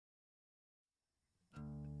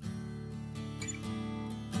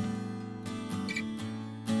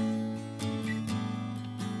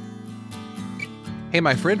Hey,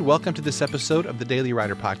 my friend, welcome to this episode of the Daily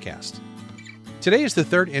Writer Podcast. Today is the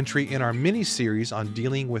third entry in our mini-series on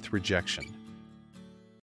dealing with rejection.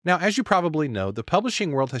 Now, as you probably know, the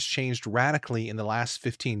publishing world has changed radically in the last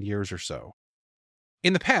 15 years or so.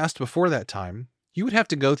 In the past, before that time, you would have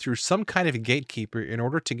to go through some kind of a gatekeeper in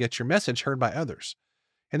order to get your message heard by others.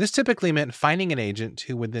 And this typically meant finding an agent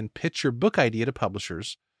who would then pitch your book idea to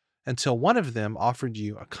publishers until one of them offered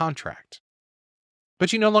you a contract.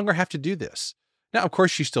 But you no longer have to do this. Now, of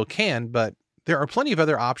course, you still can, but there are plenty of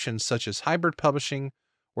other options such as hybrid publishing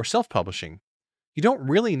or self-publishing. You don't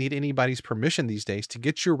really need anybody's permission these days to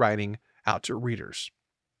get your writing out to readers.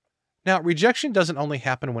 Now, rejection doesn't only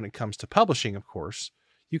happen when it comes to publishing, of course.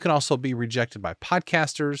 You can also be rejected by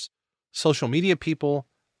podcasters, social media people,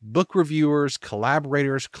 book reviewers,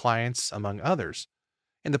 collaborators, clients, among others.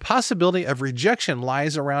 And the possibility of rejection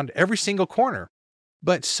lies around every single corner,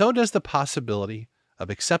 but so does the possibility of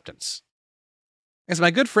acceptance. As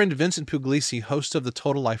my good friend Vincent Puglisi, host of the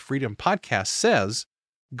Total Life Freedom podcast, says,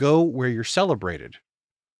 go where you're celebrated.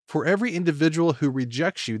 For every individual who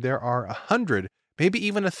rejects you, there are 100, maybe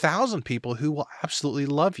even 1,000 people who will absolutely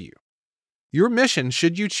love you. Your mission,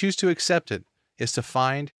 should you choose to accept it, is to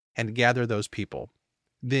find and gather those people.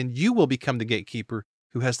 Then you will become the gatekeeper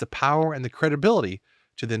who has the power and the credibility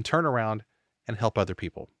to then turn around and help other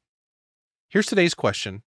people. Here's today's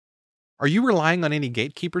question. Are you relying on any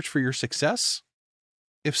gatekeepers for your success?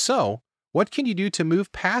 If so, what can you do to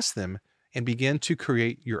move past them and begin to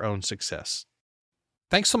create your own success?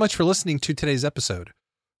 Thanks so much for listening to today's episode.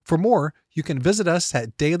 For more, you can visit us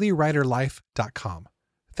at dailywriterlife.com.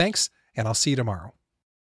 Thanks, and I'll see you tomorrow.